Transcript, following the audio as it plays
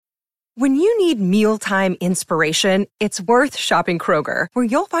When you need mealtime inspiration, it's worth shopping Kroger, where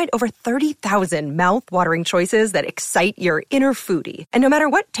you'll find over 30,000 mouth-watering choices that excite your inner foodie. And no matter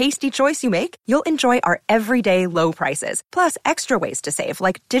what tasty choice you make, you'll enjoy our everyday low prices, plus extra ways to save,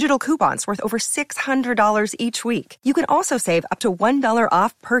 like digital coupons worth over $600 each week. You can also save up to $1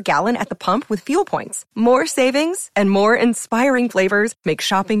 off per gallon at the pump with fuel points. More savings and more inspiring flavors make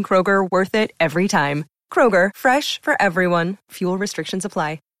shopping Kroger worth it every time. Kroger, fresh for everyone. Fuel restrictions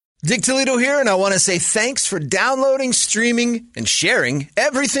apply. Dick Toledo here, and I want to say thanks for downloading, streaming, and sharing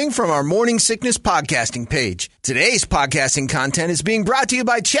everything from our Morning Sickness podcasting page. Today's podcasting content is being brought to you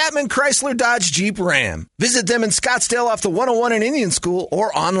by Chapman Chrysler Dodge Jeep Ram. Visit them in Scottsdale off the 101 in Indian School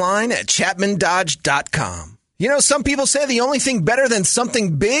or online at chapmandodge.com. You know, some people say the only thing better than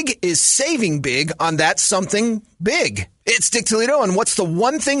something big is saving big on that something big. It's Dick Toledo, and what's the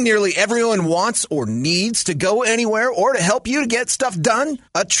one thing nearly everyone wants or needs to go anywhere or to help you to get stuff done?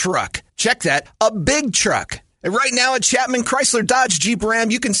 A truck. Check that, a big truck. And right now at Chapman Chrysler Dodge Jeep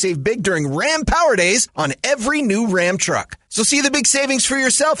Ram, you can save big during Ram Power Days on every new Ram truck. So see the big savings for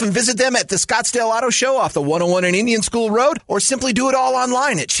yourself and visit them at the Scottsdale Auto Show off the 101 and Indian School Road, or simply do it all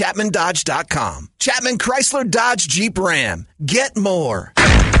online at chapmandodge.com. Chapman Chrysler Dodge Jeep Ram. Get more.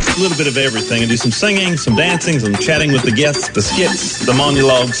 A little bit of everything. I do some singing, some dancing, some chatting with the guests, the skits, the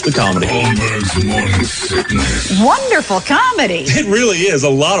monologues, the comedy. Holmberg's Morning Sickness. Wonderful comedy. It really is a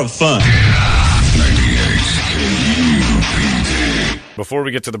lot of fun. Before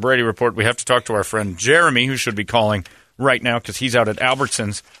we get to the Brady Report, we have to talk to our friend Jeremy, who should be calling right now because he's out at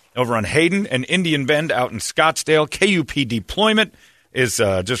Albertsons over on Hayden and Indian Bend out in Scottsdale. KUP deployment is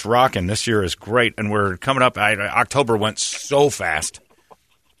just rocking. This year is great, and we're coming up. October went so fast.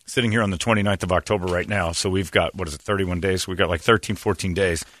 Sitting here on the 29th of October right now, so we've got, 31 days? We've got like 13, 14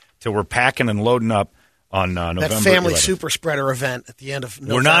 days till we're packing and loading up on November that family 11th. super spreader event at the end of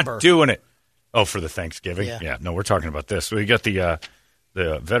November. We're not doing it. Oh, for the Thanksgiving? Yeah. No, we're talking about this. We got the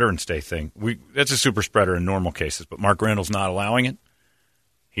Veterans Day thing. That's a super spreader in normal cases, but Mark Randall's not allowing it.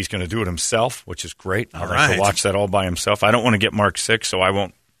 He's going to do it himself, which is great. I'll have to watch that all by himself. I don't want to get Mark sick, so I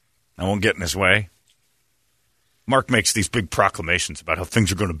won't get in his way. Mark makes these big proclamations about how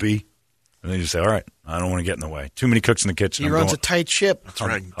things are going to be, and then you say, all right, I don't want to get in the way. Too many cooks in the kitchen. He runs a tight ship. That's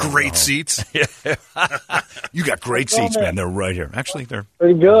right. Great seats. Yeah. You got great seats, man. They're right here. Actually, they're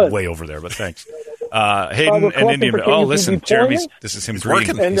pretty good. Way over there, but thanks. Hayden and Indian. Oh, listen, Jeremy's. This is him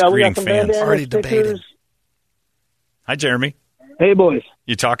greeting. And he's greeting some fans. Already debated. Hi, Jeremy. Hey, boys.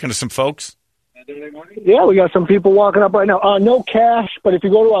 You talking to some folks? Yeah, we got some people walking up right now. No cash, but if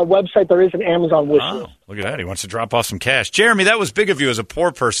you go to our website, there is an Amazon wish list. Oh, look at that. He wants to drop off some cash. Jeremy, that was big of you as a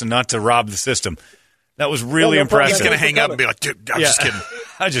poor person not to rob the system. That was really impressive. He's going to hang up and be like, dude, I'm just kidding.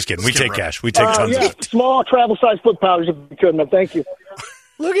 I'm just kidding. We take cash. We take tons of it. Small travel-sized foot powders if you could, man. Thank you.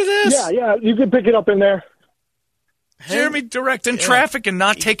 Look at this. Yeah, you can pick it up in there. Jeremy directing traffic and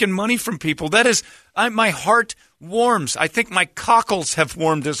not taking money from people. That is, my heart warms. I think my cockles have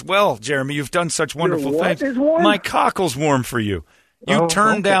warmed as well, Jeremy. You've done such wonderful things. Is warm? My cockles warm for you. You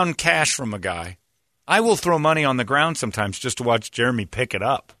turn down cash from a guy. I will throw money on the ground sometimes just to watch Jeremy pick it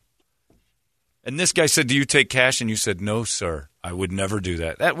up. And this guy said, do you take cash? And you said, no, sir. I would never do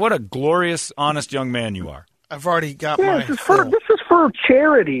that. What a glorious, honest young man you are. I've already got my this is for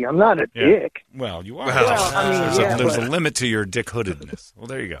charity. I'm not a dick. Well, you are. There's a limit to your dick hoodedness. Well,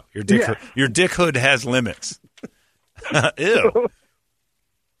 there you go. Your dick hood has limits. Ew.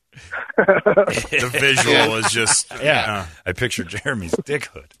 The visual is just... Yeah. I picture Jeremy's dick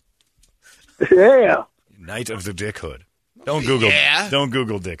hood. Yeah. Night of the Dick Hood. Don't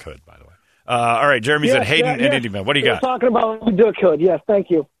Google Dick Hood, by the way. All right, Jeremy's at Hayden and Indian. What do you got? We're talking about the Dick Hood. Yes, thank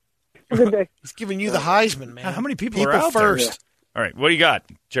you. Have a good day. He's giving you the Heisman, man. How many people are out first? There? All right, what do you got,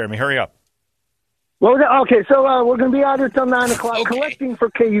 Jeremy? Hurry up. Okay, so we're going to be out here till 9 o'clock collecting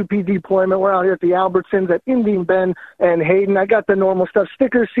for KUP deployment. We're out here at the Albertsons at Indian Bend and Hayden. I got the normal stuff,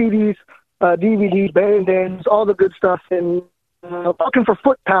 stickers, CDs, DVDs, bandanas, all the good stuff. And looking for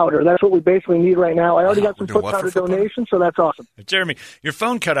foot powder. That's what we basically need right now. I already got some foot powder donations, so that's awesome. Jeremy, your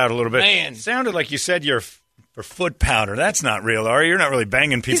phone cut out a little bit. Man. It sounded like you said you're for foot powder. That's not real, are you? You're not really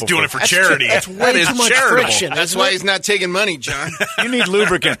banging people. He's doing it for charity. That's way too much friction. That's why he's not taking money, John. You need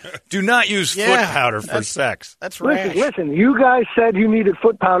lubricant. Do not use foot powder for sex. That's right. Listen, you guys said you needed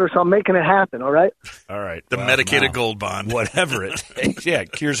foot powder, so I'm making it happen, all right? All right. The medicated gold bond. Whatever it takes. Yeah,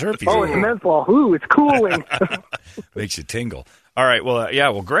 it cures herpes. Oh, it's menthol. Ooh, it's cooling. Makes you tingle. All right.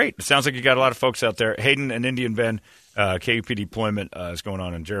 Well, great. It sounds like you got a lot of folks out there. Hayden and Indian Bend, KUP deployment is going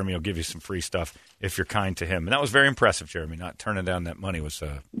on, and Jeremy will give you some free stuff if you're kind to him. And that was very impressive, Jeremy. Not turning down that money was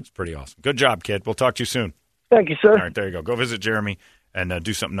pretty awesome. Good job, kid. We'll talk to you soon. Thank you, sir. All right, there you go. Go visit Jeremy and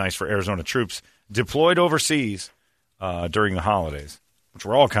do something nice for Arizona troops deployed overseas during the holidays, which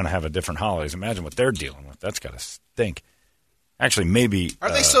we're all kind of having different holidays. Imagine what they're dealing with. That's got to stink. Actually, maybe.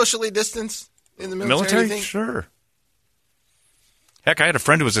 Are they socially distanced in the military? Military? you think? Sure. Heck, I had a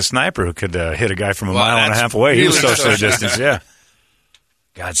friend who was a sniper who could hit a guy from a mile and a half away. He was really socially social. distanced, yeah.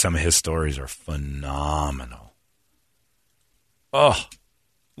 God, some of his stories are phenomenal. Oh,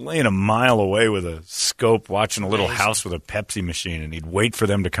 laying a mile away with a scope, watching a little house with a Pepsi machine, and he'd wait for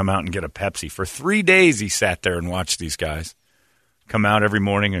them to come out and get a Pepsi. For 3 days, he sat there and watched these guys come out every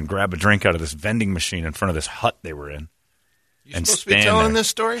morning and grab a drink out of this vending machine in front of this hut they were in. You supposed to be telling this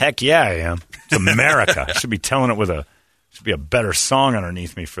story? Heck yeah, I am. It's America. I should be telling it with should be a better song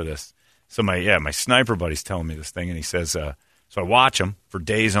underneath me for this. So my sniper buddy's telling me this thing, and he says, so I watch them for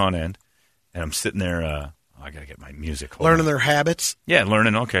days on end, and I'm sitting there, I got to get my music. Learning their habits. Yeah,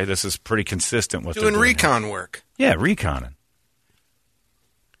 learning, okay, this is pretty consistent with Doing recon work. Yeah, reconning.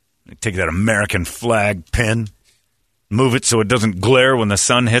 Take that American flag pin, move it so it doesn't glare when the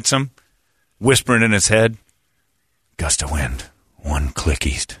sun hits him, whispering in his head, gust of wind, 1 click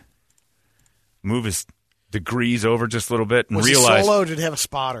east. Move his degrees over just a little bit and Was realize. he solo or did he have a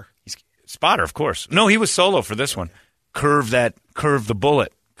spotter? Spotter, of course. No, he was solo for this one. Curve the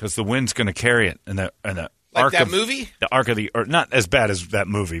bullet because the wind's going to carry it. And the Like arc that of, movie? The arc of the earth, not as bad as that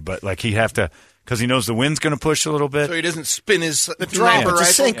movie, but like he'd have to, because he knows the wind's going to push a little bit. So he doesn't spin his dropper sniper it's a rifle?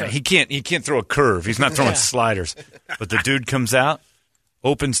 sinker. Yeah, he can't throw a curve. He's not throwing sliders. But the dude comes out,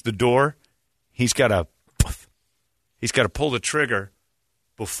 opens the door. He's got to pull the trigger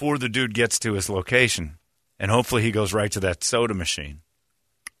before the dude gets to his location, and hopefully he goes right to that soda machine,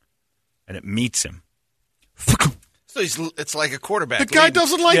 and it meets him. So it's like a quarterback. The guy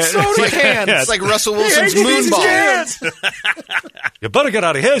doesn't like soda cans. It's like Russell Wilson's moonball. You better get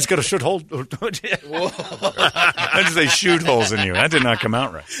out of here. He's got to shoot holes. I just say shoot holes in you. That did not come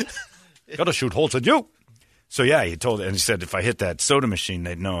out right. Got to shoot holes in you. So yeah, he told it, and he said if I hit that soda machine,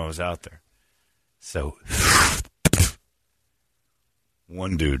 they'd know I was out there. So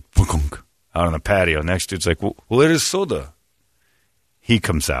one dude out on the patio. Next dude's like, well, where is soda? He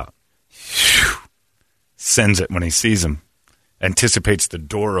comes out. Sends it when he sees him. Anticipates the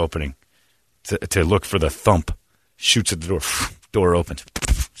door opening to look for the thump. Shoots at the door. Door opens.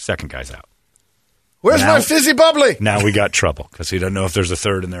 Second guy's out. Where's my fizzy bubbly? Now we got trouble because he doesn't know if there's a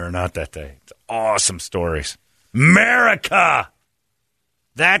third in there or not that day. It's awesome stories. America!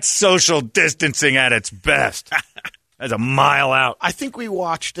 That's social distancing at its best. That's a mile out. I think we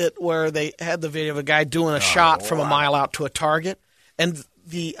watched it where they had the video of a guy doing a shot from a mile out to a target, and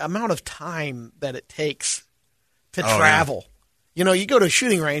the amount of time that it takes to travel. Yeah. You know, you go to a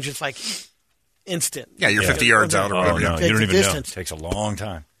shooting range, it's like instant. Yeah, you're 50 yards out or whatever. No, Take you don't the even distance. know. It takes a long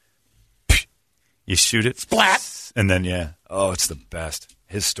time. You shoot it. Splat. And then, it's the best.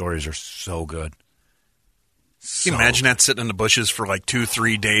 His stories are so good. Can you imagine that sitting in the bushes for like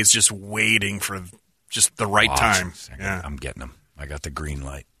 2-3 days just waiting for just the right time? Yeah. I'm getting them. I got the green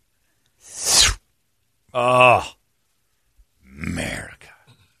light. Oh, America.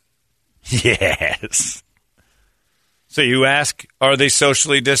 Yes. So you ask, are they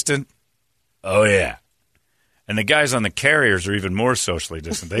socially distant? Oh, yeah. And the guys on the carriers are even more socially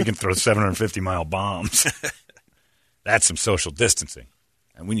distant. They can throw 750-mile bombs. That's some social distancing.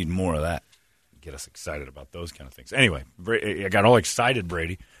 And we need more of that. Get us excited about those kind of things. Anyway, I got all excited,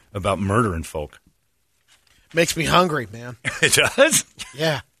 Brady, about murdering folk. Makes me hungry, man. It does?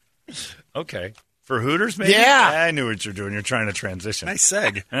 Yeah. Okay. For Hooters, maybe? Yeah. I knew what you're doing. You're trying to transition. Nice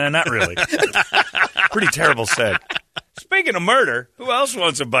seg. Not really. Pretty terrible seg. Speaking of murder, who else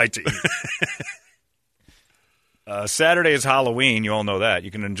wants a bite to eat? Saturday is Halloween. You all know that.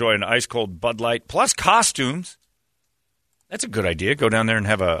 You can enjoy an ice-cold Bud Light plus costumes. That's a good idea. Go down there and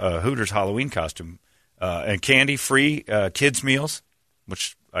have a Hooters Halloween costume. And candy, free kids' meals,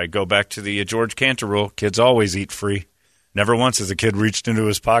 which I go back to the George Cantor rule. Kids always eat free. Never once has a kid reached into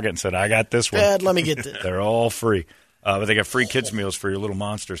his pocket and said, I got this one. Dad, let me get this. They're all free. But they got free kids' meals for your little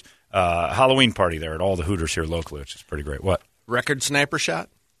monsters. Halloween party there at all the Hooters here locally, which is pretty great. What? Record sniper shot?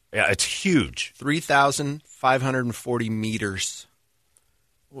 Yeah, it's huge. 3,540 meters.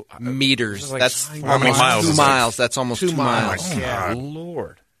 Meters. Like That's how many miles? 2 miles. That's almost 2 miles. miles. Oh, my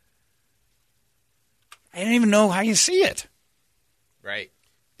Lord. I didn't even know how you see it. Right.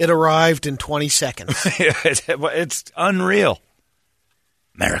 It arrived in 20 seconds. It's unreal.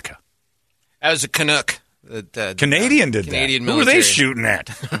 America. That was a Canuck. Canadian did Canadian that. military. Who are they shooting at?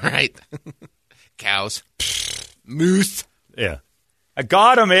 Right. Cows. Moose. Yeah. I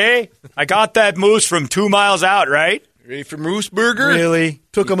got him, eh? I got that moose from 2 miles out, right? Ready for moose burger? Really?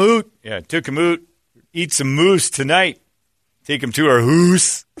 Took him out. Yeah, took him out. Eat some moose tonight. Take him to our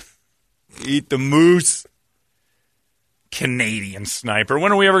hoose. Eat the moose. Canadian sniper.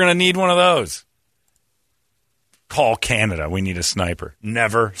 When are we ever going to need one of those? Call Canada. We need a sniper.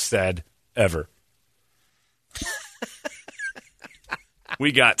 Never said ever.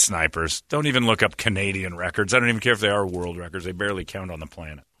 We got snipers. Don't even look up Canadian records. I don't even care if they are world records. They barely count on the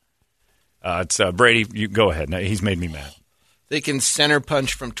planet. It's Brady. You go ahead. He's made me mad. They can center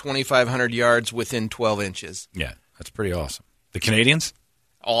punch from 2,500 yards within 12 inches. Yeah, that's pretty awesome. The Canadians?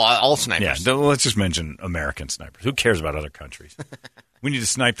 All snipers. Yeah, let's just mention American snipers. Who cares about other countries? We need to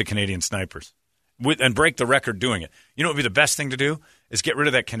snipe the Canadian snipers and break the record doing it. You know what would be the best thing to do? Is get rid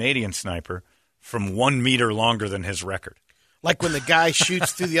of that Canadian sniper from 1 meter longer than his record. Like when the guy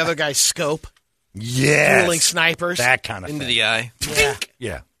shoots through the other guy's scope. Yes. Dueling snipers. That kind of Into thing. the eye. Yeah.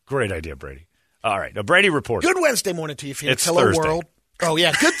 Yeah, great idea, Brady. All right, a Brady report. Good Wednesday morning to you, Phoenix. It's Hello, Thursday. world. Oh,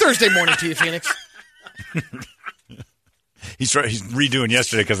 yeah. Good Thursday morning to you, Phoenix. He's redoing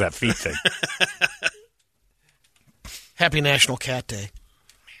yesterday because of that feet thing. Happy National Cat Day.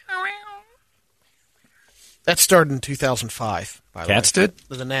 That started in 2005, by the way. Cats did?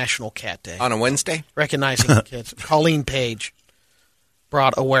 The National Cat Day. On a Wednesday? Recognizing the kids. Colleen Page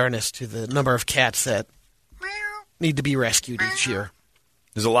brought awareness to the number of cats that need to be rescued each year.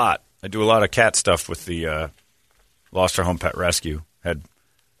 There's a lot. I do a lot of cat stuff with the Lost Our Home Pet Rescue. Had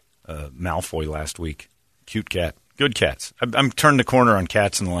Malfoy last week. Cute cat. Good cats. I'm turned the corner on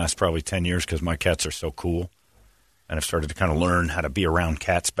cats in the last probably 10 years because my cats are so cool. And I've started to kind of learn how to be around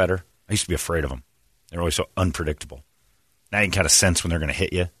cats better. I used to be afraid of them. They're always so unpredictable. Now you can kind of sense when they're going to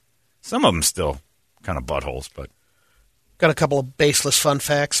hit you. Some of them still kind of buttholes, but. Got a couple of baseless fun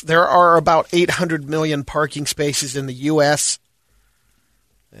facts. There are about 800 million parking spaces in the U.S.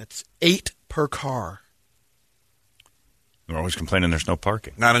 That's 8 per car. They're always complaining there's no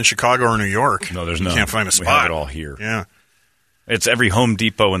parking. Not in Chicago or New York. No, there's you none. can't find a spot. We have it all here. Yeah. It's every Home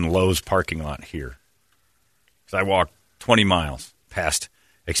Depot and Lowe's parking lot here. So I walked 20 miles past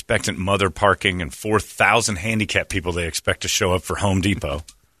expectant mother parking and 4,000 handicapped people they expect to show up for Home Depot.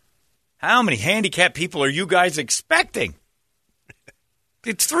 How many handicapped people are you guys expecting?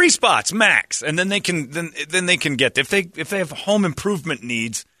 It's 3 spots max, and then they can then they can get if they have home improvement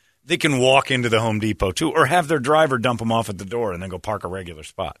needs, they can walk into the Home Depot too, or have their driver dump them off at the door and then go park a regular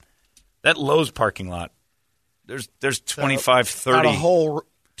spot. That Lowe's parking lot, there's 25, 30. About a whole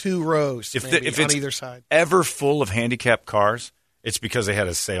 2 rows If maybe, it's on either side. Ever full of handicapped cars, it's because they had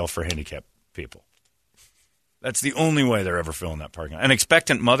a sale for handicapped people. That's the only way they're ever filling that parking lot. And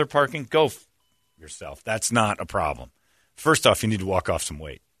expectant mother parking, go yourself. That's not a problem. First off, you need to walk off some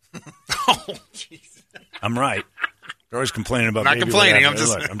weight. Oh, jeez. I'm right. They're always complaining about. Not baby complaining. without- I'm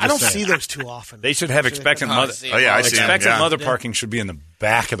just. Look, I'm I don't saying. see those too often. They should have expectant mother. Oh yeah, I see them, Expectant yeah. mother parking should be in the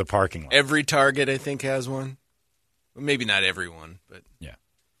back of the parking lot. Every Target, I think, has one. Well, maybe not everyone, but Yeah.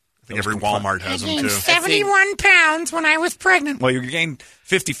 I think every Walmart has them too. 71 pounds when I was pregnant. Well, you gained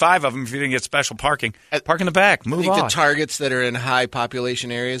 55 of them if you didn't get special parking. Park in the back. I Move think on. the Targets that are in high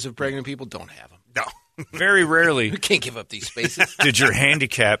population areas of pregnant people don't have them. No. Very rarely You can't give up these spaces. did your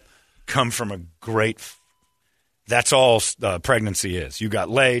handicap come from a great. That's all pregnancy is. You got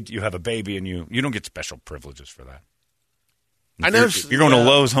laid, you have a baby, and you don't get special privileges for that. I know. If you're going to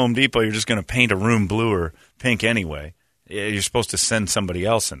Lowe's, Home Depot, you're just going to paint a room blue or pink anyway. You're supposed to send somebody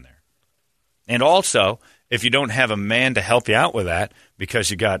else in there. And also, if you don't have a man to help you out with that because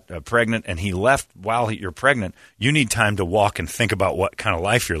you got pregnant and he left while you're pregnant, you need time to walk and think about what kind of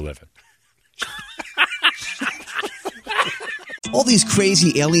life you're living. All these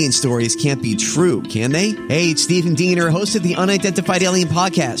crazy alien stories can't be true, can they? Hey, it's Stephen Diener, host of the Unidentified Alien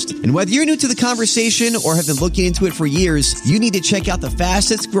Podcast. And whether you're new to the conversation or have been looking into it for years, you need to check out the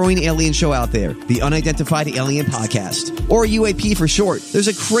fastest growing alien show out there, the Unidentified Alien Podcast, or UAP for short. There's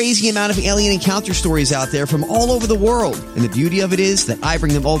a crazy amount of alien encounter stories out there from all over the world. And the beauty of it is that I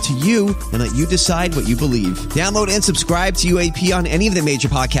bring them all to you and let you decide what you believe. Download and subscribe to UAP on any of the major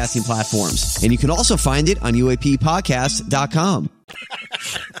podcasting platforms. And you can also find it on UAPpodcast.com.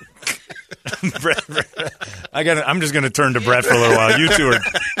 Brett, I'm just going to turn to Brett for a little while.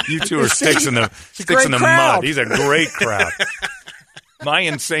 You two are sticks in the mud. He's a great crowd. My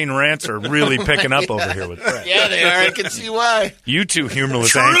insane rants are really picking up over here with Brett. Yeah, they are. I can see why. You two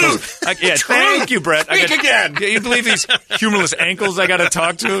humorless ankles. Thank you, Brett. Again. Can you believe these humorless ankles I got to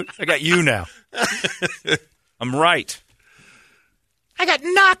talk to? I got you now. I'm right. I got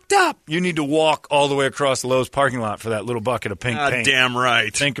knocked up. You need to walk all the way across the Lowe's parking lot for that little bucket of pink paint. Damn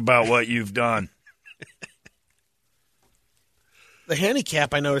right. Think about what you've done. The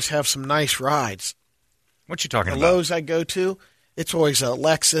handicap, I notice, have some nice rides. What you talking The about? Lowe's I go to, it's always a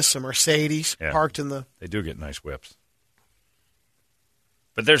Lexus, a Mercedes Yeah. parked in the. They do get nice whips.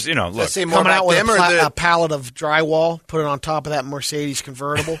 But there's, you know, look. Say more Coming about out with them or the... a pallet of drywall, put it on top of that Mercedes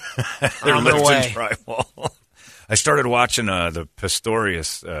convertible. They're on their lived in way. drywall. I started watching the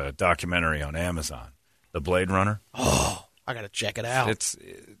Pistorius documentary on Amazon, The Blade Runner. Oh, I got to check it out. It's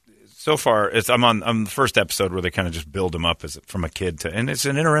so far. I'm on the first episode where they kind of just build him up as from a kid to, and it's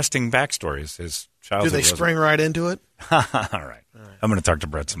an interesting backstory. His childhood. Do they spring right into it? All right. I'm going to talk to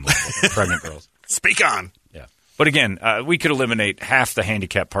Brett some more about pregnant girls. Speak on. Yeah. But again, we could eliminate half the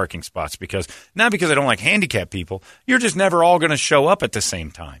handicap parking spots not because I don't like handicap people. You're just never all going to show up at the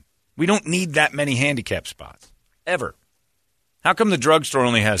same time. We don't need that many handicap spots. Ever. How come the drugstore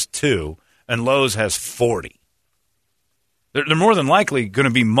only has 2 and Lowe's has 40? They're more than likely going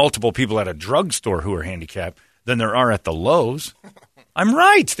to be multiple people at a drugstore who are handicapped than there are at the Lowe's. I'm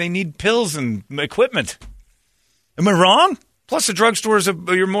right. They need pills and equipment. Am I wrong? Plus, the drugstores,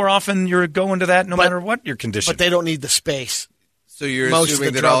 you're going to that no matter what your condition. But they don't need the space. So you're Most of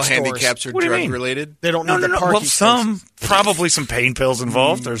assuming the that all drugstores. handicaps are What do you mean? drug-related? They don't need the parking Well, some, probably some pain pills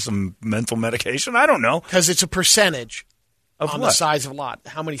involved. There's some mental medication. I don't know. Because it's a percentage Of on what? the size of a lot.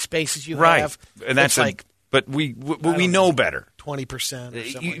 How many spaces you Right. have. And that's it's like but we know better. 20% or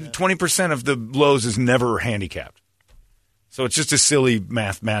something like that. 20% of the Lowe's is never handicapped. So it's just a silly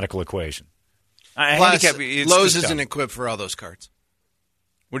mathematical equation. Plus, Handicap, it's Lowe's just isn't dumb. equipped for all those carts.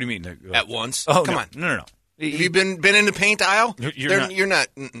 What do you mean? At once? Oh, Come no. on. No. Have you been in the paint aisle? You're not.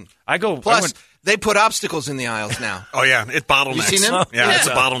 I go. Plus, they put obstacles in the aisles now. Oh, yeah. It bottlenecks. You seen them? Yeah, it's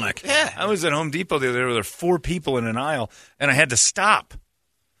a bottleneck. Yeah. I was at Home Depot the other day where there were 4 people in an aisle, and I had to stop.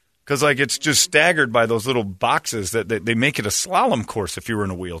 Because, it's just staggered by those little boxes that they make it a slalom course if you were in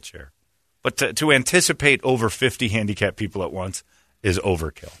a wheelchair. But to anticipate over 50 handicapped people at once is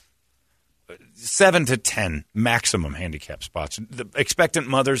overkill. 7 to 10 maximum handicap spots. The expectant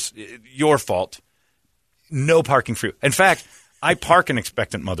mothers, your fault. No parking for you. In fact, I park in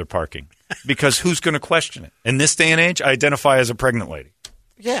expectant mother parking because who's going to question it? In this day and age, I identify as a pregnant lady.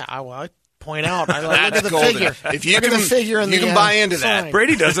 Yeah, I point out. I look at the golden. figure. If you Look at can- the figure in you the can buy into that. sign.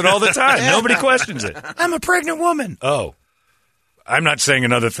 Brady does it all the time. Nobody questions it. I'm a pregnant woman. Oh, I'm not saying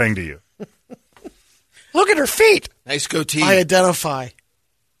another thing to you. Look at her feet. Nice goatee. I identify.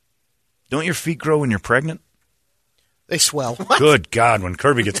 Don't your feet grow when you're pregnant? They swell. Good God, when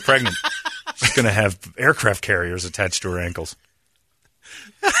Kirby gets pregnant, she's going to have aircraft carriers attached to her ankles.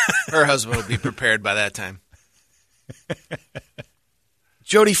 Her husband will be prepared by that time.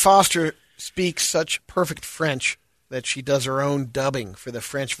 Jodie Foster speaks such perfect French that she does her own dubbing for the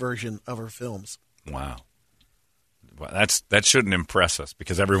French version of her films. Wow. Well, that shouldn't impress us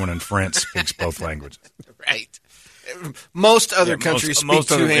because everyone in France speaks both languages. Right. Most other countries speak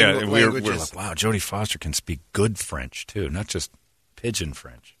two we're languages. like, wow, Jodie Foster can speak good French, too, not just pigeon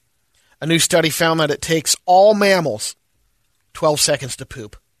French. A new study found that it takes all mammals 12 seconds to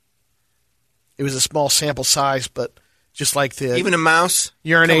poop. It was a small sample size, but just like the Even a mouse?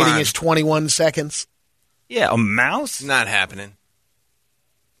 Come urinating on. is 21 seconds. Yeah, a mouse? Not happening.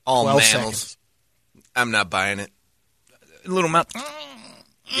 All 12 mammals. seconds. I'm not buying it. Little mouse.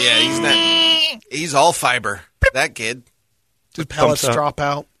 Yeah, he's not. He's all fiber. That kid. The pellets thumbs up. drop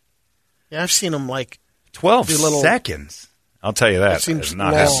out. Yeah, I've seen them 12 do little- seconds. I'll tell you that. That seems is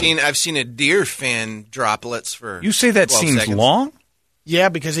not long. happening. I've seen a deer fan droplets for. You say that 12 seems seconds. long? Yeah,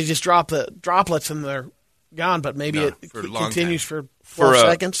 because they just drop the droplets and they're gone, but maybe No, it for a long continues time. for 12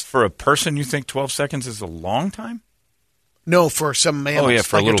 seconds. For a person, you think 12 seconds is a long time? No, for some mammals. Oh, yeah,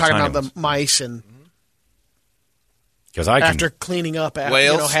 for like you're little talking tiny about ones. the mice and Because I can. after cleaning up, after,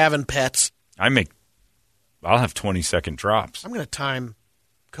 Whales? having pets. I'll have 20-second drops. I'm going to time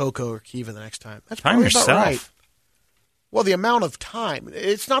Coco or Kiva the next time. That's Time probably yourself. about right. Well, the amount of time.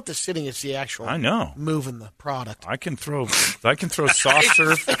 It's not the sitting, it's the actual I know. moving the product. I can throw soft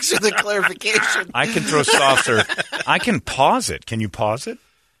serve. Thanks for the clarification. I can throw soft serve. I can pause it. Can you pause it?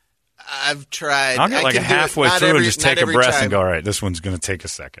 I've tried. I'll get I like a can do it. halfway Not through every- and just not take a every breath time. and go, all right, this one's going to take a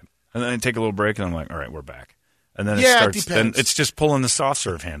second. And then I take a little break and I'm like, all right, we're back. And then Yeah, it starts. Then depends. it's just pulling the soft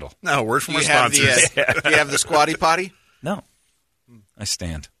serve handle. No, word from Do our you have sponsors. the, do you have the squatty potty No. I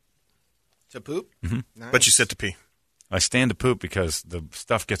stand. to poop? Mm-hmm. Nice. But you sit to pee. I stand to poop because the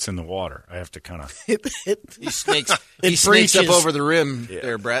stuff gets in the water. I have to kind of. It He snakes. It He snakes up breaches. over the rim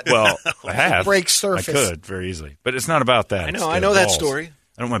there, Brett. Well, I have. breaks surface. I could very easily, but it's not about that. I It's know. the I know that balls. story.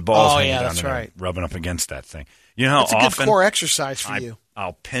 I don't want my balls Oh, hanging yeah, down that's there right. rubbing up against that thing. You know how It's a good often core exercise for you.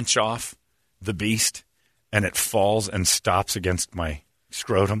 I'll pinch off the beast and it falls and stops against my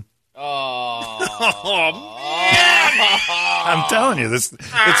scrotum. I'm telling you, it's a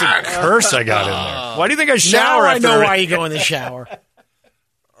curse I got in there. Why do you think I shower Now I after know every- why you go in the shower.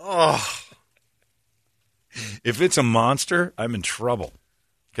 If it's a monster, I'm in trouble.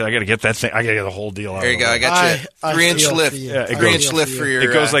 Because I got to get that thing. I got to get the whole deal out. There you go. I got you. 3-inch lift. Yeah, 3-inch lift for your.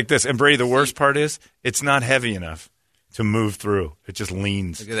 It goes like this. And Brady, the worst part is it's not heavy enough to move through. It just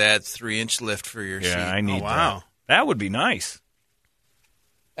leans. Look at that 3-inch lift for your seat. Yeah, I need that. That would be nice.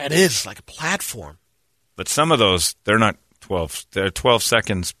 That is like a platform. But some of those, they're not 12. They're 12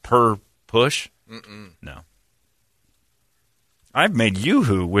 seconds per push. No. I've made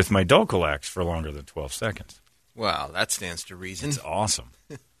Yoo-hoo with my Docolax for longer than 12 seconds. Wow, that stands to reason. It's awesome.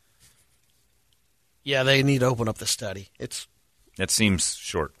 Yeah, they need to open up the study. That seems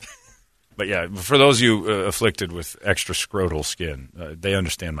short. But yeah, for those of you afflicted with extra scrotal skin, they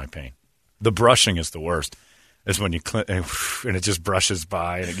understand my pain. The brushing is the worst. It's when you and it just brushes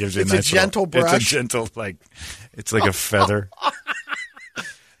by and it gives you a nice gentle brush. It's a gentle, it's like a feather.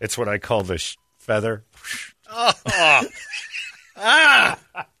 It's what I call the feather.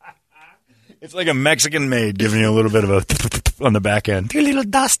 It's like a Mexican maid giving you a little bit of a on the back end. A little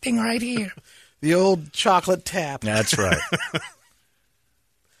dusting right here. The old chocolate tap. That's right.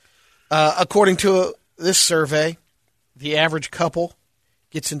 According to this survey, the average couple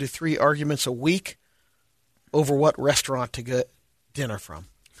gets into 3 arguments a week over what restaurant to get dinner from.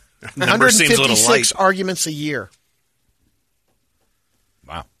 Number seems a little light. 156 arguments a year.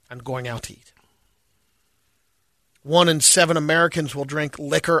 Wow. On going out to eat. 1 in 7 Americans will drink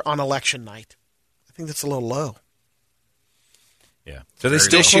liquor on election night. I think that's a little low. Yeah. Do they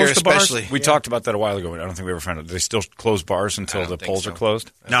still this close year the bars? especially. We talked about that a while ago. I don't think we ever found out. Do they still close bars until the polls are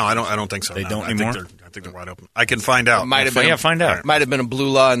closed? No, I don't think so. They don't I anymore? I think they're wide open. I can find out. Might have been, find out. Might have been a blue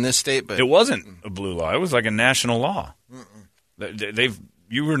law in this state, but It wasn't a blue law. It was like a national law.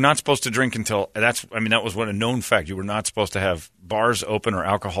 You were not supposed to drink until that was a known fact. You were not supposed to have bars open or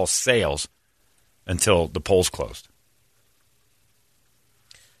alcohol sales until the polls closed.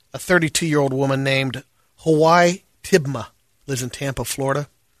 A 32-year-old woman named Hawaii Tibma lives in Tampa, Florida.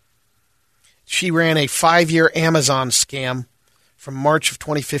 She ran a 5-year Amazon scam from March of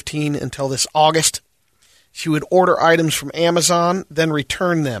 2015 until this August. She would order items from Amazon, then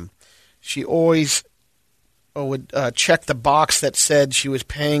return them. She always would check the box that said she was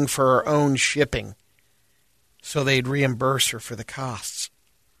paying for her own shipping, so they'd reimburse her for the costs.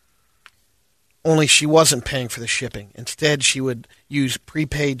 Only she wasn't paying for the shipping. Instead, she would use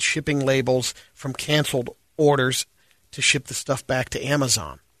prepaid shipping labels from canceled orders to ship the stuff back to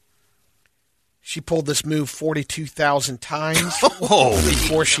Amazon. She pulled this move 42,000 times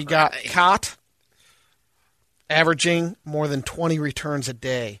before she got caught, averaging more than 20 returns a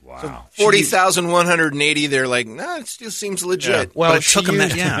day. Wow. So 40,180, they're like, nah, it still seems legit. Yeah. Well, But it she took 'em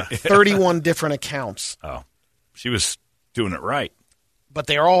used that- 31 different accounts. Oh. She was doing it right. But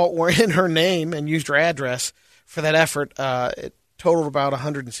they all were in her name and used her address for that effort. It totaled about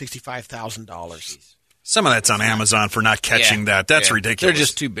 $165,000. Some of that's on Amazon for not catching that. That's ridiculous. They're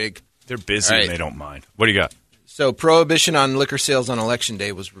just too big. They're busy Right. and they don't mind. What do you got? So prohibition on liquor sales on Election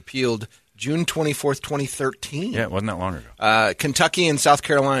Day was repealed June 24th, 2013. Yeah, it wasn't that long ago. Kentucky and South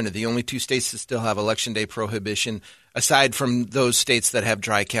Carolina, the only 2 states that still have Election Day prohibition, aside from those states that have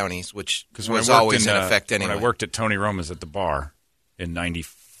dry counties, which was always in effect anyway. When I worked at Tony Roma's at the bar in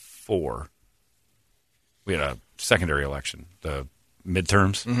 94, we had a secondary election, the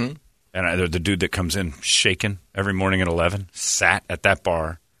midterms. Mm-hmm. And the dude that comes in shaking every morning at 11 sat at that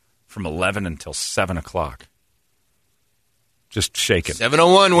bar from 11 until 7 o'clock. Just shaking.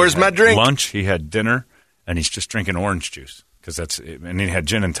 7:01, where's my drink? Lunch, he had dinner, and he's just drinking orange juice. And he had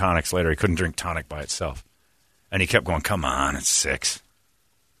gin and tonics later. He couldn't drink tonic by itself. And he kept going, come on, it's 6.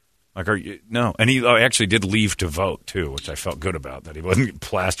 Like, no. And he actually did leave to vote, too, which I felt good about, that he wasn't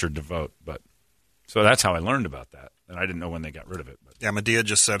plastered to vote. But so that's how I learned about that. And I didn't know when they got rid of it. But. Yeah, Medea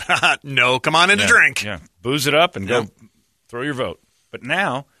just said, no, come on in to drink. Yeah, booze it up and go throw your vote. But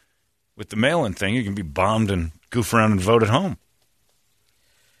now, with the mail-in thing, you can be bombed and goof around and vote at home.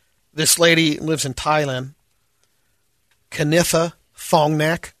 This lady lives in Thailand. Kanitha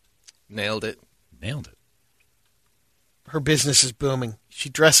Thongnak. Nailed it. Her business is booming. She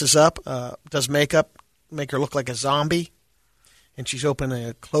dresses up, does makeup, make her look like a zombie, and she's opening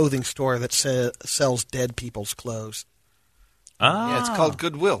a clothing store that sells dead people's clothes. Yeah, it's called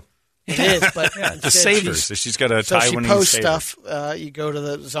Goodwill. It is, but the Savers. She's got a so Taiwanese she posts saver. stuff. You go to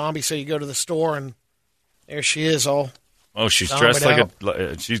the zombie, so you go to the store, and there she is, all. Oh, she's zombied dressed like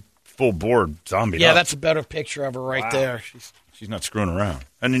out. she's full board zombie. Yeah, that's a better picture of her right there. She's not screwing around.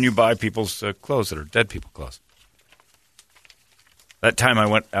 And then you buy people's clothes that are dead people clothes. That time I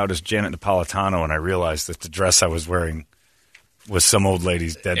went out as Janet Napolitano, and I realized that the dress I was wearing was some old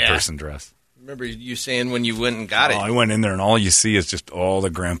lady's dead person dress. Remember you saying when you went and got it. I went in there, and all you see is just all the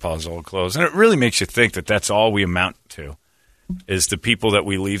grandpa's old clothes. And it really makes you think that that's all we amount to is the people that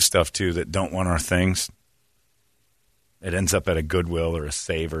we leave stuff to that don't want our things. It ends up at a Goodwill or a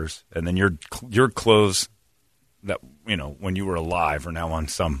Savers, and then your clothes that when you were alive are now on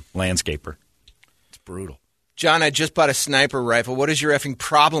some landscaper. It's brutal. John, I just bought a sniper rifle. What is your effing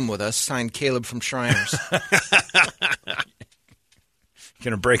problem with us? Signed, Caleb from Shriners. You're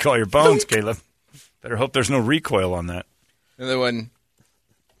going to break all your bones, Caleb. Better hope there's no recoil on that. Another one.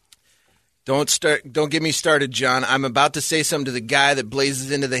 Don't get me started, John. I'm about to say something to the guy that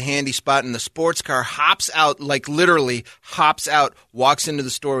blazes into the handy spot in the sports car, hops out, like literally hops out, walks into the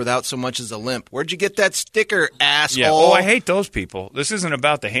store without so much as a limp. Where'd you get that sticker, asshole? Yeah. Oh, I hate those people. This isn't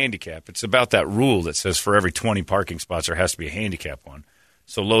about the handicap. It's about that rule that says for every 20 parking spots, there has to be a handicap one.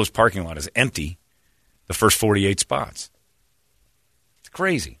 So Lowe's parking lot is empty the first 48 spots. It's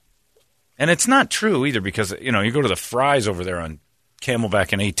crazy. And it's not true either because, you go to the Fry's over there on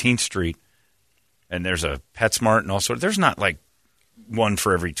Camelback and 18th Street, and there's a PetSmart and all sorts. There's not like one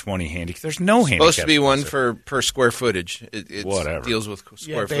for every 20 handicap. There's no handicap. Supposed to be one per square footage. It Whatever. Deals with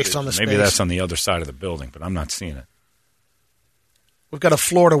square based footage. on the space. Maybe that's on the other side of the building, but I'm not seeing it. We've got a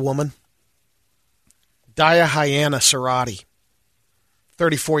Florida woman, Diana Cerati,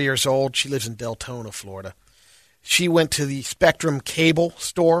 34 years old. She lives in Deltona, Florida. She went to the Spectrum Cable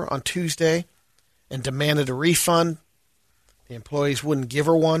store on Tuesday and demanded a refund. The employees wouldn't give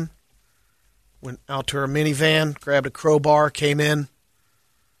her one. Went out to her minivan, grabbed a crowbar, came in.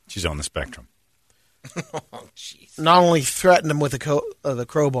 She's on the Spectrum. Oh, jeez. Not only threatened him with the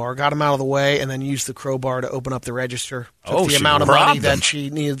crowbar, got him out of the way, and then used the crowbar to open up the register. Took the she amount of money robbed them. that she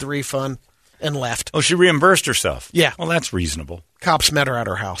needed the refund and left. Oh, she reimbursed herself. Yeah. Well, that's reasonable. Cops met her at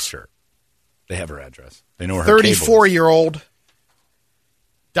her house. Sure. They have her address. They know where her cable is. 34-year-old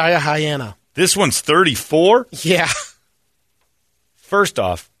Diana. This one's 34? Yeah. First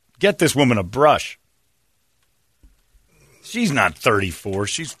off, get this woman a brush. She's not 34.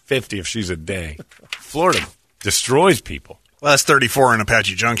 She's 50 if she's a day. Florida destroys people. Well, that's 34 in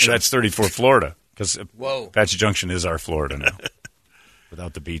Apache Junction. That's 34 Florida because Apache Junction is our Florida now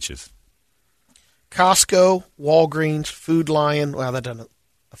without the beaches. Costco, Walgreens, Food Lion. Well, that doesn't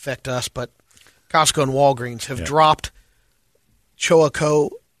affect us, but Costco and Walgreens have dropped Choaco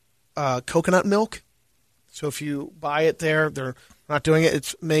coconut milk. So if you buy it there, they're not doing it.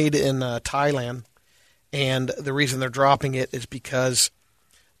 It's made in Thailand. And the reason they're dropping it is because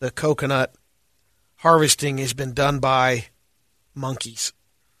the coconut harvesting has been done by monkeys.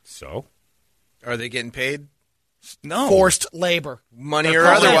 So? Are they getting paid? No. Forced labor. Money or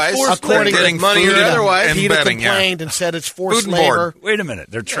otherwise. According to money or otherwise. PETA complained and said it's forced labor. Wait a minute.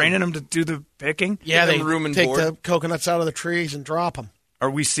 They're training them to do the picking? Yeah, they room and take board. the coconuts out of the trees and drop them. Are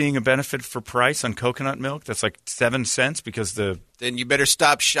we seeing a benefit for price on coconut milk? That's like 7 cents because Then you better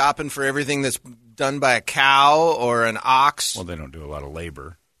stop shopping for everything that's done by a cow or an ox. Well, they don't do a lot of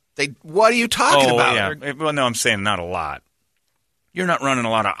labor. What are you talking about? Yeah. Well, no, I'm saying not a lot. You're not running a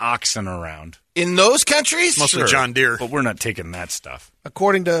lot of oxen around. In those countries? Mostly John Deere. But we're not taking that stuff.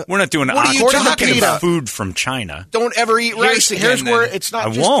 According to We're not doing What are you we're not talking getting about? food from China. Don't ever eat rice again. here's then. where it's not.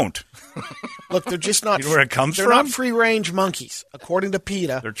 I just, won't. Look, they're just not. You know where it comes they're from? not free range monkeys. According to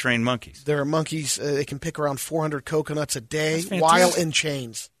PETA, They're trained monkeys. they're monkeys. They can pick around 400 coconuts a day That's while fantastic. in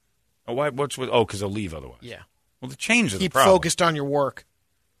chains. Oh, why? What's with? Oh, because they'll leave otherwise. Yeah. Well, the change is Keep the problem. focused on your work.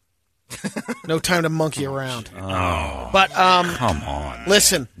 No time to monkey around. Oh, But come on.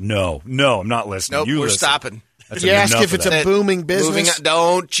 listen, No, I'm not listening. Nope, you we're listen. stopping. That's you ask enough if of it's that. a booming Moving business. on.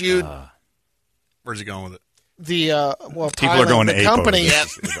 Don't you? Where's he going with it? The People Thailand, are going to the ape company, over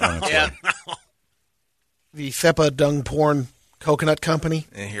this. It's on its way. the Fepa Dung Porn Coconut Company.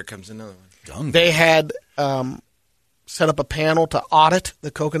 And here comes another one. They had set up a panel to audit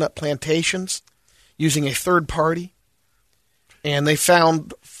the coconut plantations using a third party, and they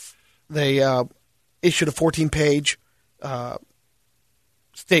found they issued a 14-page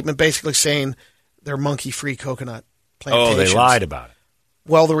statement basically saying they're monkey-free coconut plantations. Oh, they lied about it.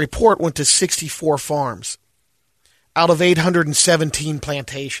 Well, the report went to 64 farms out of 817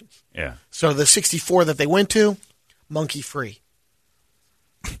 plantations. Yeah. So the 64 that they went to, monkey-free.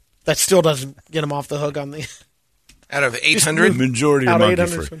 That still doesn't get them off the hook on the Out of 800? Majority are out of monkey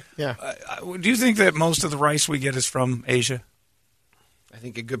 800. free. Yeah. Do you think that most of the rice we get is from Asia? I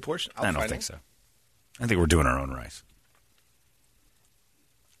think a good portion. I don't think so. I think we're doing our own rice.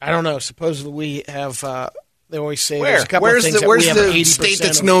 I don't know. Supposedly we have. They always say Where? there's a couple Where's of things the that we have 80% state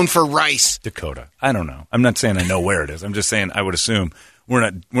that's of. known for rice? Dakota. I don't know. I'm not saying I know where it is. I'm just saying I would assume we're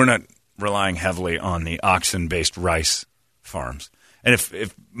not relying heavily on the oxen-based rice farms. And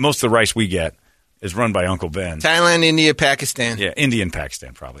if most of the rice we get is run by Uncle Ben. Thailand, India, Pakistan. Yeah, India and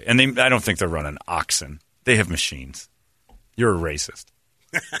Pakistan probably. And I don't think they're running oxen. They have machines. You're a racist.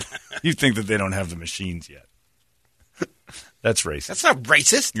 You think that they don't have the machines yet. That's racist. That's not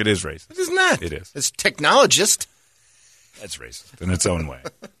racist. It is racist. It is not. It is. It's technologist. That's racist in its own way.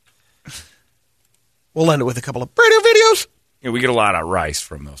 We'll end it with a couple of radio videos. Yeah, we get a lot of rice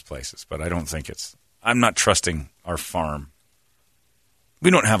from those places, but I don't think it's... I'm not trusting our farm.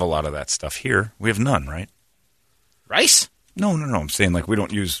 We don't have a lot of that stuff here. We have none, right? Rice? No. I'm saying like we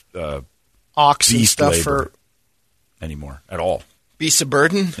don't use Ox and beast stuff labor for... anymore at all. Beast of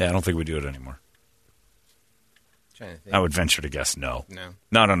burden? Yeah, I don't think we do it anymore. Trying to think. I would venture to guess no. No.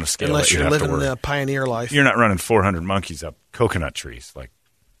 Not on a scale Unless that you you're have to living worry. the pioneer life. You're not running 400 monkeys up coconut trees. Like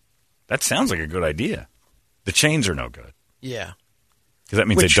that sounds like a good idea. The chains are no good Yeah. because that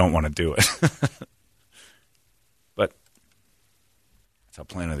means they don't want to do it. But that's how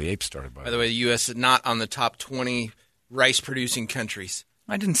Planet of the Apes started. By the way, the U.S. is not on the top 20 rice-producing countries.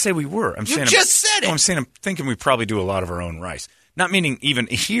 I didn't say we were. I'm saying just said it. No, I'm saying I'm thinking we probably do a lot of our own rice. Not meaning even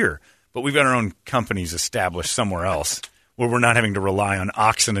here, but we've got our own companies established somewhere else where we're not having to rely on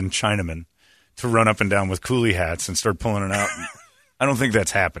oxen and Chinamen to run up and down with coolie hats and start pulling it out. I don't think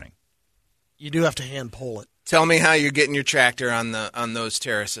that's happening. You do have to hand pull it. Tell me how you're getting your tractor on those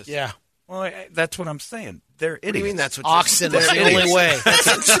terraces. Yeah. Well, that's what I'm saying. They're idiots. What do you mean that's what Oxen you're is the only way.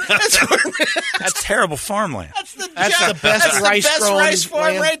 That's terrible farmland. That's the best rice-growing rice farm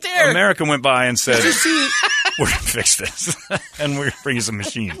land. right there. America went by and said, we're going to fix this, and we're going to bring you some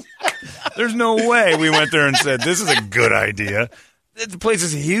machines. There's no way we went there and said, this is a good idea. The place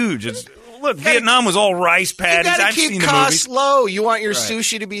is huge. Look, Vietnam was all rice paddies. You got I've to keep seen the costs movies. low. You want your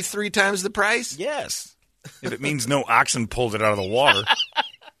sushi to be 3 times the price? Yes. If it means no oxen pulled it out of the water.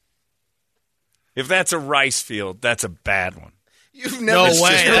 If that's a rice field, that's a bad one. You've never No seen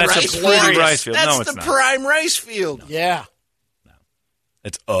way. a That's rice a pretty field. rice field. That's No, it's the not. prime rice field. Yeah.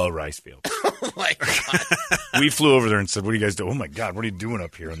 It's a rice field. Oh, my God. We flew over there and said, what do you guys do? Oh, my God, what are you doing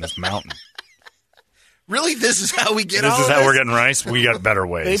up here on this mountain? Really? This is how we get This all is of how this? we're getting rice? We got better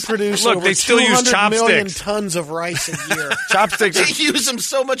ways. They produce Look, over they still use 200 million chopsticks. tons of rice a year. Chopsticks are... They use them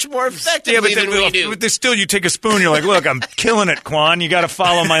so much more effectively Yeah, but than we do. they still, you take a spoon, you're like, look, I'm killing it, Quan. You got to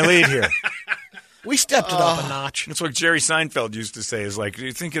follow my lead here. We stepped it up a notch. That's what Jerry Seinfeld used to say. Is like, do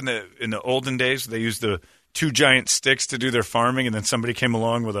you think in the olden days they used the 2 giant sticks to do their farming, and then somebody came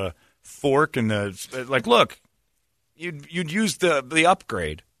along with a fork and like, look, you'd use the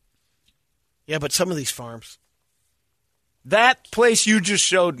upgrade. Yeah, but some of these farms. That place you just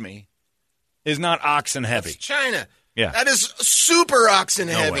showed me is not oxen heavy. It's China. Yeah. That is super oxen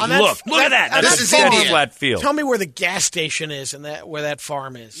heavy. way. Look at that. This is India. Flat field. Tell me where the gas station is and where that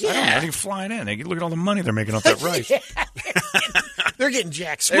farm is. I don't know. How do you fly it in? Look at all the money they're making off that rice. They're getting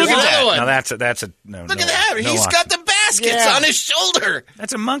jacked. There's Look at that. another one. Now that's a no. Look no, at that. no He's oxen. got the baskets Yeah. on his shoulder.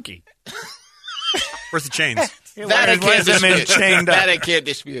 That's a monkey. Where's the chains? That I Why can't is that man dispute. chained up? That I can't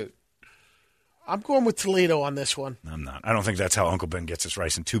dispute. I'm going with Toledo on this one. I'm not. I don't think that's how Uncle Ben gets his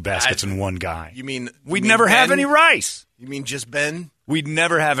rice in 2 baskets and one guy. You mean We'd never have Ben? any rice. You mean just Ben? We'd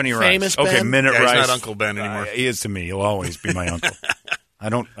never have any Famous rice. Okay, Ben? minute Yeah, he's rice. not Uncle Ben anymore. He is to me. He'll always be my uncle. I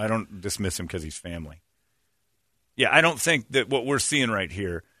don't dismiss him because he's family. Yeah, I don't think that what we're seeing right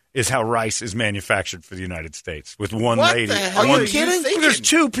here is how rice is manufactured for the United States with one What lady. the hell one- are you thinking? There's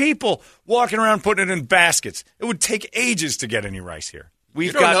 2 people walking around putting it in baskets. It would take ages to get any rice here.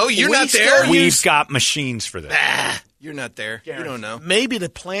 We've don't got, know. You're we not there. still- We've Use- got machines for this. You're not there. You don't know. Maybe the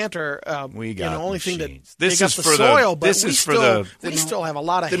planter, We got only thing machines. that This dig is up for the the- soil, but this we is for still, the- we still have a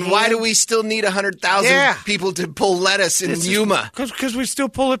lot of Then hand. why do we still need 100,000 Yeah. people to pull lettuce in Yuma? Because we still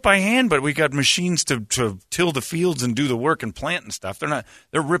pull it by hand, but we got machines to till the fields and do the work and plant and stuff.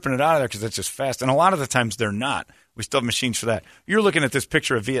 They're ripping it out of there because it's just fast. And a lot of the times they're not. We still have machines for that. You're looking at this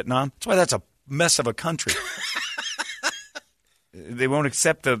picture of Vietnam. That's why that's a mess of a country. They won't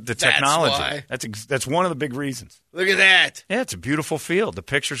accept the technology. why. That's one of the big reasons. Look at that. Yeah, it's a beautiful field. The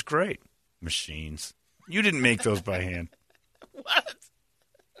picture's great. Machines. You didn't make those by hand. What?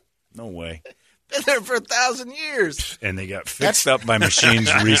 No way. Been there for 1,000 years. And they got fixed up by machines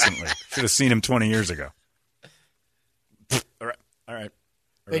recently. Should have seen them 20 years ago. All right.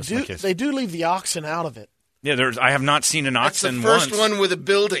 They do leave the oxen out of it. Yeah, I have not seen an That's oxen the first once. one with a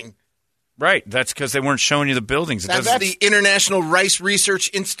building. Right. That's because they weren't showing you the buildings. That's the International Rice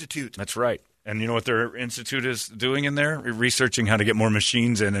Research Institute. That's right. And you know what their institute is doing in there? Researching how to get more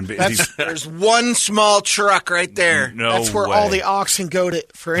machines in. And There's one small truck right there. No That's where way. all the oxen go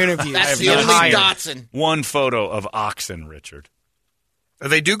for interviews. That's the They're only hired. Datsun. One photo of oxen, Richard.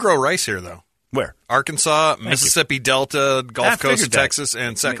 They do grow rice here, though. Where? Arkansas, Mississippi Delta, I Gulf Coast figured of that. Texas,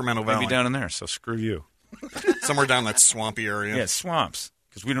 and Sacramento Valley. Maybe down in there, so screw you. Somewhere down that swampy area. Yeah, swamps.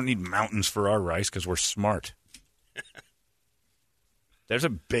 Because we don't need mountains for our rice because we're smart. There's a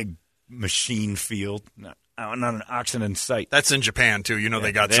big machine field, not an oxen in sight. That's in Japan, too. You know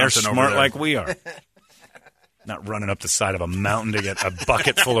they got They're something smart over there. like we are. Not running up the side of a mountain to get a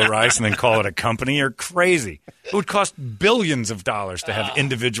bucket full of rice and then call it a company. You're crazy. It would cost billions of dollars to have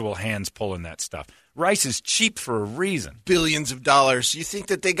individual hands pulling that stuff. Rice is cheap for a reason. Billions of dollars. You think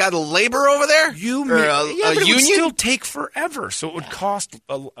that they got a labor over there? But a it would union? still take forever. So it would cost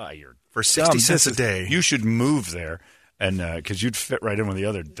you're For 60 cents a day. You should move there, and because you'd fit right in with the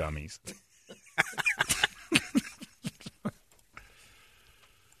other dummies.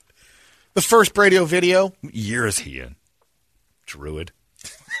 The first Bradio video. What year is he in? Druid.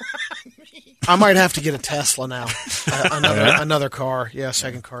 I might have to get a Tesla now. Another car. Yeah,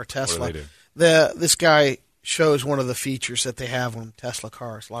 second car, Tesla. What do they do? This guy shows one of the features that they have on Tesla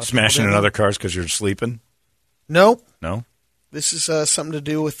cars. A lot of Smashing people in do. other cars because you're sleeping? Nope. No? This is something to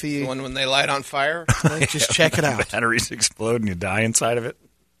do with the One when they light on fire? Just check it out. Batteries explode and you die inside of it?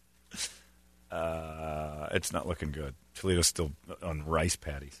 It's not looking good. Toledo's still on rice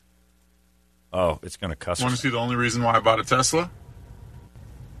patties. Oh, it's going to cuss. Want to see the only reason why I bought a Tesla?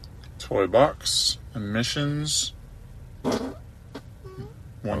 Toy box, emissions,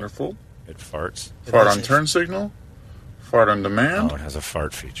 wonderful. It farts. Fart on turn signal, fart on demand. Oh, it has a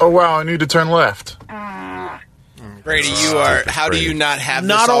fart feature. Oh wow, I need to turn left. Brady, how do you not have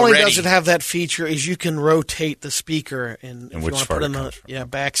Not this only already? does it have that feature, is you can rotate the speaker and if which you want to fart put it in the comes from.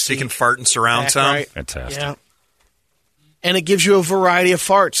 back So seat. you can fart and surround back sound. right. Fantastic. Yeah. And it gives you a variety of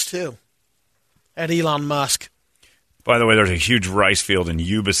farts too. At Elon Musk. By the way, there's a huge rice field in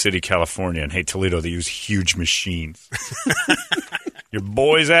Yuba City, California, and hey, Toledo, they use huge machines. Your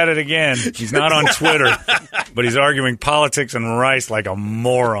boy's at it again. He's not on Twitter, but he's arguing politics and rice like a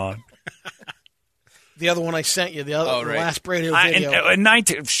moron. The other one I sent you, the last Bradio video. In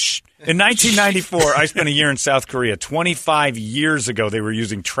 1994, I spent a year in South Korea. 25 years ago, they were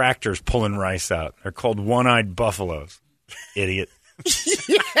using tractors pulling rice out. They're called one-eyed buffaloes. Idiot.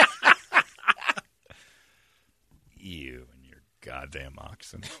 You and your goddamn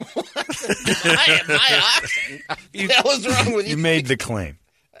oxen. my oxen? What the hell is wrong with you? You made the claim.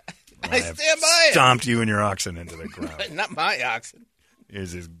 I stand by it. Stomped you and your oxen into the ground. Not my oxen.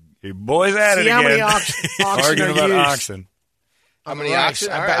 Here's his boys at it See how again. many oxen Arguing are about used. oxen. How many Rice.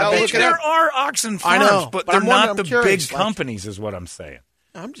 oxen? I All bet- right, I I'll bet look you it There up. are oxen I farms, know, but but they're I'm not the curious, big like- companies, is what I'm saying.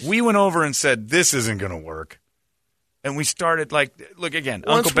 I'm just, We went over and said, this isn't going to work. And we started, look again,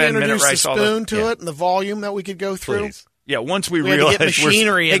 once Uncle Ben, we Minute introduced Rice, the all spoon that. to it and the volume that we could go through. Please. Yeah, once we We had to get realized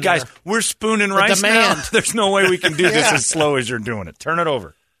machinery hey in guys, there. we're spooning rice demand. now. There's no way we can do this Yeah. as slow as you're doing it. Turn it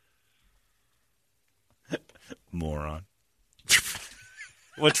over. Moron.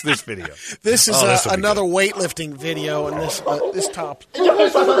 What's this video? This is this'll be another weightlifting video, and this top.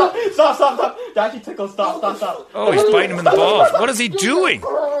 Stop. Jackie Tickle, stop. Oh, he's biting him in the balls. What is he doing?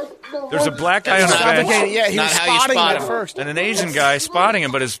 There's a black guy on a bench Suffocating. Yeah, he Not was how you spotting spot it him. first. and an Asian guy spotting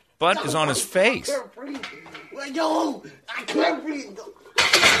him, but his butt is on his face. Yo, I can't breathe.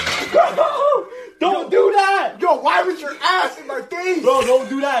 Don't do that. Yo, why was your ass in my face? Bro, don't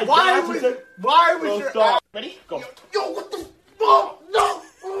do that. Why was your ass? Ready? Go. Yo, what the fuck? No.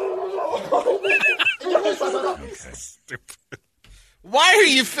 Why are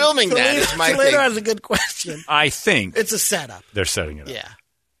you filming that? Is my Toledo thing. has a good question. I think It's a setup. they're setting it up. Yeah.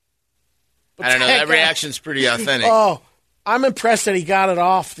 I don't know. That reaction's pretty authentic. Oh, I'm impressed that he got it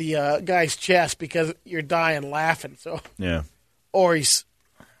off the guy's chest because you're dying laughing. So, Yeah. or he's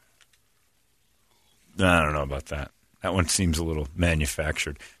I don't know about that. That one seems a little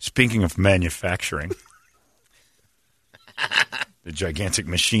manufactured. Speaking of manufacturing, the gigantic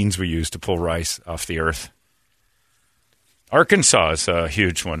machines we use to pull rice off the earth. Arkansas is a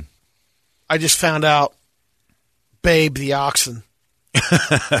huge one. I just found out Babe the oxen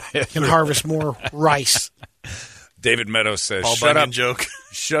can harvest more rice. David Meadows says, Paul shut Bunyan up, joke.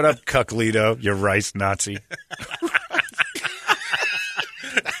 shut up, Cucklito, you rice Nazi.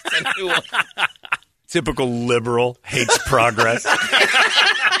 Typical liberal, hates progress.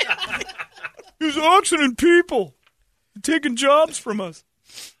 There's oxen and people. They're taking jobs from us.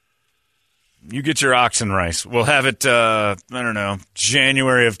 You get your oxen rice. We'll have it, I don't know,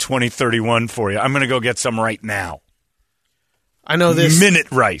 January of 2031 for you. I'm going to go get some right now. I know this.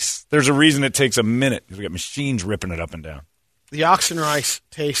 Minute rice. There's a reason it takes a minute. We got machines ripping it up and down. The oxen rice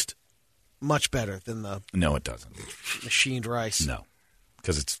tastes much better than the No, it doesn't. machined rice. No,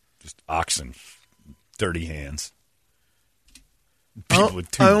 because it's just oxen, dirty hands. People with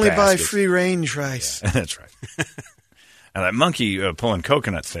two I only buy baskets. free range rice. That's right. Now, that monkey pulling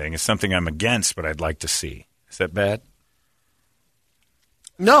coconut thing is something I'm against, but I'd like to see. Is that bad?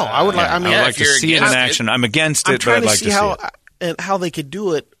 No, I would like. I mean, I'd like to you're see it in against action. I'm against I'm it, but trying I'd to like see to see how it. and how they could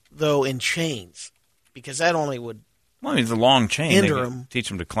do it, though, in chains. Because that only would Well, I mean, the long chain. hinder They them. teach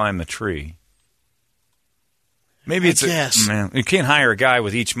them to climb the tree. Maybe it's guess. man. You can't hire a guy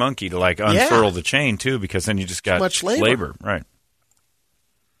with each monkey to like unfurl the chain too, because then you just got much labor. Right.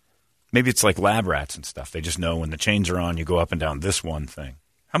 Maybe it's like lab rats and stuff. They just know when the chains are on, you go up and down this one thing.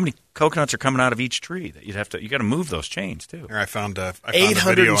 How many coconuts are coming out of each tree that you'd have to? You got to move those chains too. Here, I found a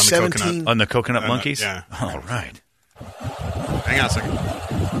video on the coconut. On the coconut monkeys. Yeah. All right. Hang on a second.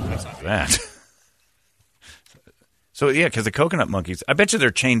 That's not that. So yeah, because the coconut monkeys, I bet you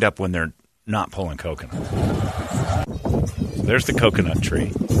they're chained up when they're not pulling coconuts. So there's the coconut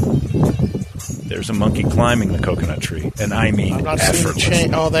tree. There's a monkey climbing the coconut tree, and I mean I'm not seeing the effortless.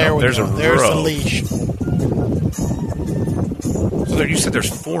 chain. Oh, there we There's go. a There's row. the leash. So there, you said there's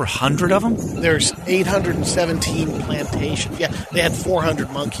 400 of them? There's 817 plantations. Yeah, they had 400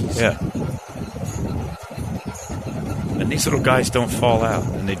 monkeys. Yeah. And these little guys don't fall out,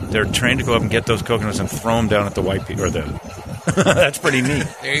 and they're trained to go up and get those coconuts and throw them down at the white people. Or the that's pretty neat.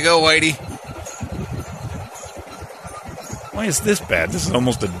 There you go, Whitey. Why is this bad? This is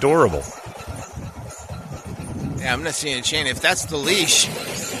almost adorable. Yeah, I'm not seeing a chain. If that's the leash,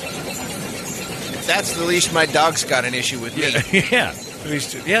 my dog's got an issue with me. Yeah.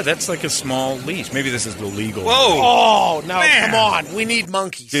 Yeah, that's like a small leash. Maybe this is the legal. Whoa! Oh, no, come on. We need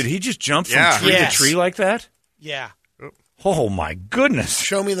monkeys. Did he just jump from tree to tree like that? Yeah. Oh, my goodness.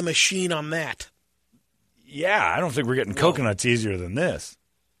 Show me the machine on that. Yeah, I don't think we're getting coconuts easier than this.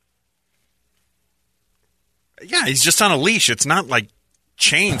 Yeah, he's just on a leash. It's not like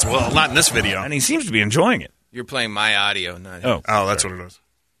chains. Well, not in this video. And he seems to be enjoying it. You're playing my audio, not Oh, Oh, that's what it is.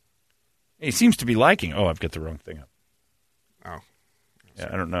 He seems to be liking. Oh, I've got the wrong thing up. Oh. Yeah,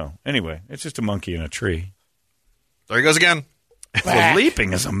 I don't know. Anyway, it's just a monkey in a tree. There he goes again. The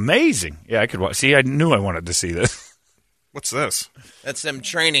leaping is amazing. Yeah, I could watch. See, I knew I wanted to see this. What's this? That's them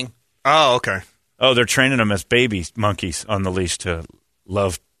training. Oh, okay. Oh, they're training them as baby monkeys on the leash to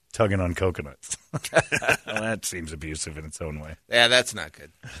love tugging on coconuts. Well, that seems abusive in its own way. Yeah, that's not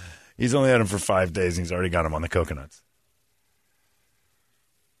good. He's only had them for 5 days, and he's already got them on the coconuts.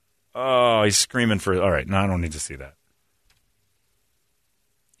 Oh, he's screaming for... All right, no, I don't need to see that.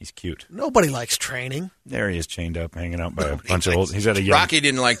 He's cute. Nobody likes training. There he is, chained up, hanging out by a bunch of old... He's got a young... Rocky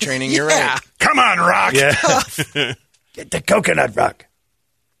didn't like training, you're right. Come on, Rock! Yeah. Get the coconut, Rock.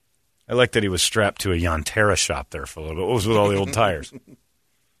 I like that he was strapped to a Yantera shop there for a little bit. What was with all the old tires?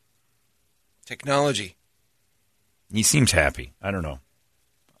 Technology. He seems happy. I don't know.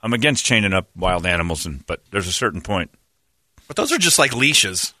 I'm against chaining up wild animals, but there's a certain point. But those are just like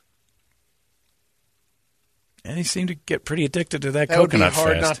leashes. And he seemed to get pretty addicted to that That would be coconut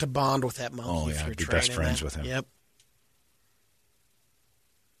hard fast. not to bond with that monkey. Oh, if yeah, you're I'd be best training friends that. with him. Yep.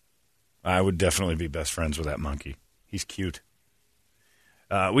 I would definitely be best friends with that monkey. He's cute.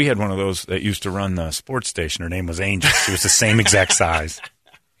 We had one of those that used to run the sports station. Her name was Angel. She was the same exact size.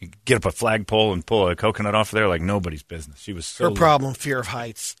 You could get up a flagpole and pull a coconut off of there like nobody's business. She was so... Her problem, fear of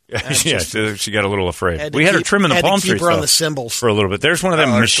heights. Yeah, she got a little afraid. to We had her keep- trimming the had to palm keep trees her on though, the cymbals. for a little bit. There's one of them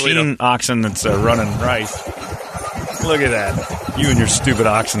there's machine Toledo. oxen that's running rice. Look at that. You and your stupid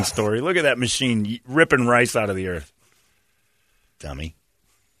oxen story. Look at that machine ripping rice out of the earth. Dummy.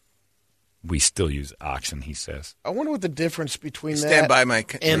 We still use oxen, he says. I wonder what the difference between Stand that by my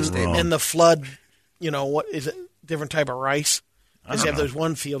and statement. and the flood. You know, what is it? Different type of rice. I Because don't you have know. those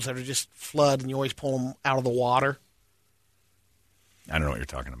one fields that are just flood, and you always pull them out of the water. I don't know what you're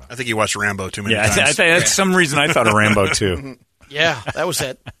talking about. I think you watched Rambo too many Yeah, times. that's some reason I thought of Rambo too. Yeah, that was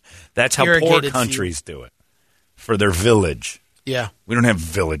it. That's how poor Irrigated countries do it. For their village. Yeah. We don't have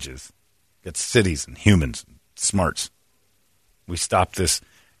villages. It's cities and humans and smarts. We stopped this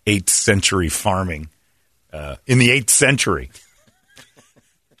 8th century farming in the 8th century.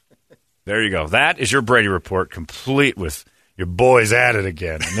 There you go. That is your Brady Report, complete with your boys at it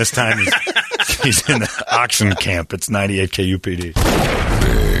again. And this time he's in the oxen camp. It's 98 KUPD.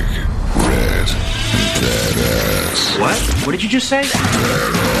 What? What did you just say? 98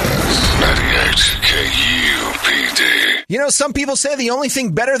 KUPD. You know, some people say the only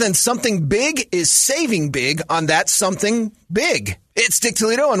thing better than something big is saving big on that something big. It's Dick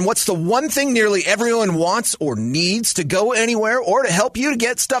Toledo, and what's the one thing nearly everyone wants or needs to go anywhere or to help you to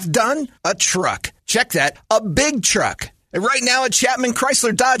get stuff done? A truck. Check that, a big truck. And right now at Chapman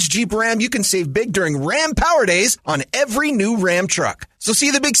Chrysler Dodge Jeep Ram, you can save big during Ram Power Days on every new Ram truck. So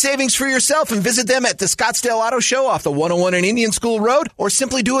see the big savings for yourself and visit them at the Scottsdale Auto Show off the 101 and Indian School Road, or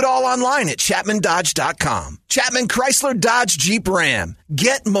simply do it all online at ChapmanDodge.com. Chapman Chrysler Dodge Jeep Ram.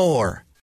 Get more.